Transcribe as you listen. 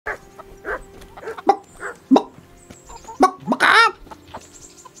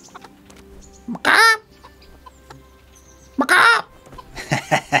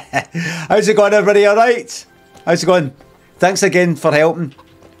How's it going, everybody? All right? How's it going? Thanks again for helping.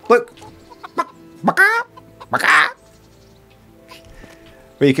 Look.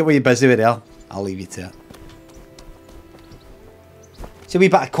 Were you busy with there? I'll leave you to it. It's a wee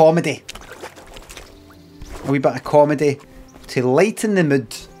bit of comedy. A wee bit of comedy to lighten the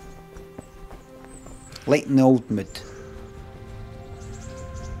mood. Lighten the old mood.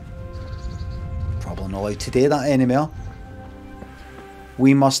 Probably not allowed to do that anymore.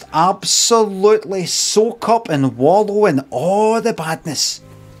 We must absolutely soak up and wallow in all the badness.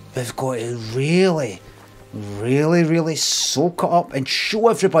 We've got to really soak it up and show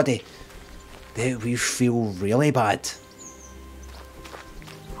everybody that we feel really bad.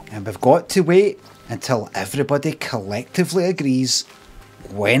 And we've got to wait until everybody collectively agrees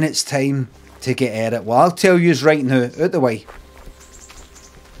when it's time to get at it. Well, I'll tell yous right now, out the way.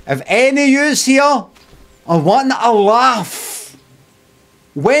 If any of yous here are wanting a laugh,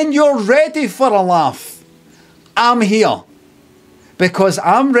 when you're ready for a laugh, I'm here. Because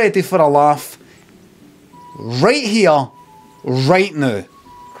I'm ready for a laugh right here, right now.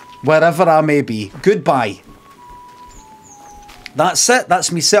 Wherever I may be. Goodbye. That's it.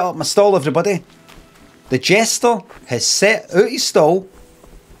 That's me set up my stall, everybody. The jester has set out his stall.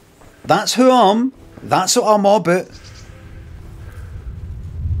 That's who I am. That's what I'm all about.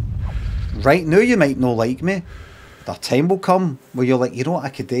 Right now you might not like me. The time will come where you're like, you know what I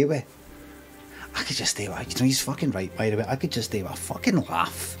could do with? I could just do it. You know, he's fucking right, by the way. I could just do a fucking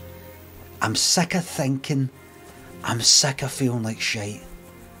laugh. I'm sick of thinking. I'm sick of feeling like shite.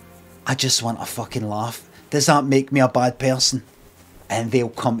 I just want a fucking laugh. Does that make me a bad person? And they'll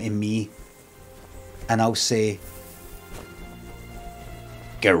come to me and I'll say,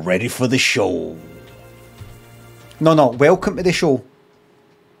 get ready for the show. No, welcome to the show.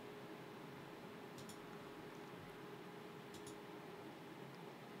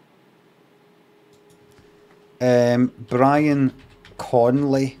 Brian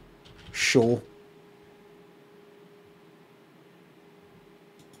Conley show.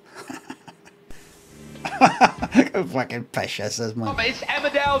 Fucking pish this is, man. It's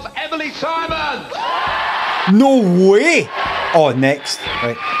Emmerdale's Emily Simon. No way. Oh, next.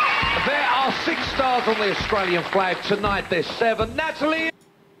 Right. There are 6 stars on the Australian flag tonight. There's 7. Natalie.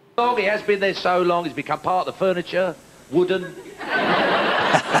 He has been there so long. He's become part of the furniture. Wooden.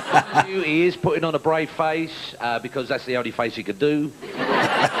 He is putting on a brave face because that's the only face he could do.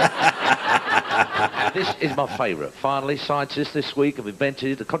 This is my favourite. Finally, scientists this week have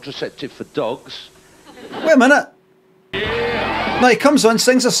invented a contraceptive for dogs. Wait a minute. Yeah. No, he comes on,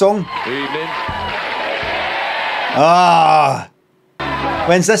 sings a song. Evening. Ah.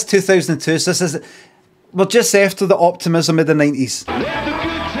 When's this? 2002. So this is... We're just after the optimism of the 90s.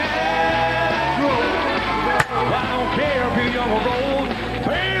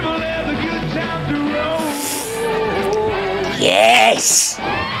 Yes!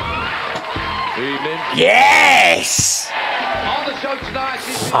 Evening. Yes! On the show tonight,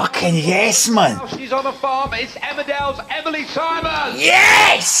 fucking yes, man! She's on a farm. It's Emmerdale's Emily Simon.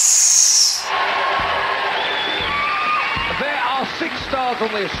 Yes! There are 6 stars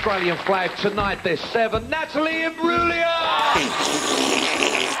on the Australian flag tonight. There's 7. Natalie Imbruglia.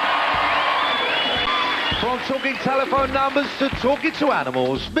 From talking telephone numbers to talking to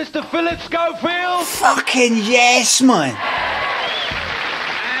animals, Mr. Philip Schofield. Fucking yes, man!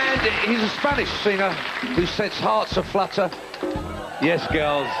 And he's a Spanish singer who sets hearts aflutter. Yes,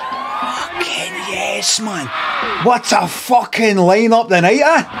 girls. Fucking yes, man! What a fucking lineup tonight,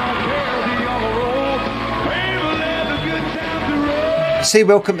 eh? Say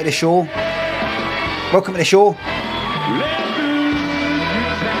welcome to the show. Welcome to the show.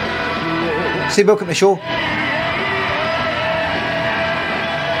 Say welcome to the show.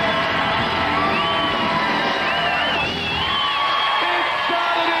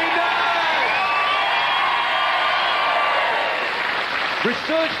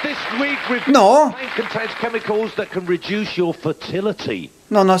 Research this week with contains chemicals that can reduce your fertility.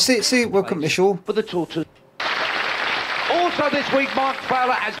 No, say welcome to the show. For the tortoise. Also this week, Mark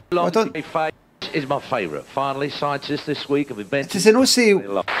Fowler as long face is my favourite. Finally, scientists this week have invented... Does it not say...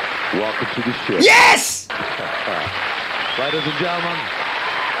 Welcome to the show. Yes! Ladies and gentlemen,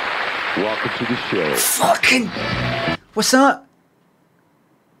 welcome to the show. Fucking... What's that?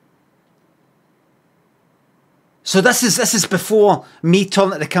 So this is before me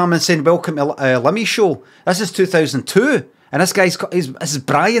turning to the camera and saying welcome to Limmy's show. This is 2002, and this guy's this is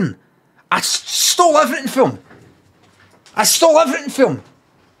Brian. I stole everything from him. I stole everything from him.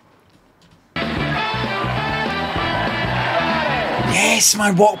 Yes,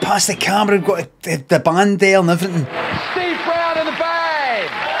 man, walk past the camera, we've got the band there and everything. Steve Brown in the band.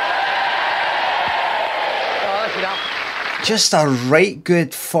 Just a right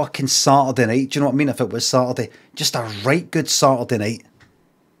good fucking Saturday night. Do you know what I mean? If it was Saturday, just a right good Saturday night.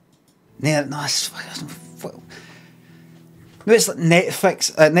 No, it's like Netflix.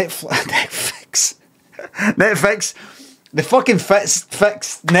 Netflix. They fucking fixed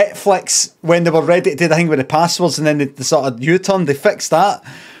Netflix when they were ready to do the thing with the passwords, and then they sort of U-turned. They fixed that.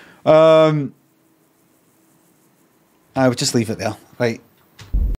 I would just leave it there. Right.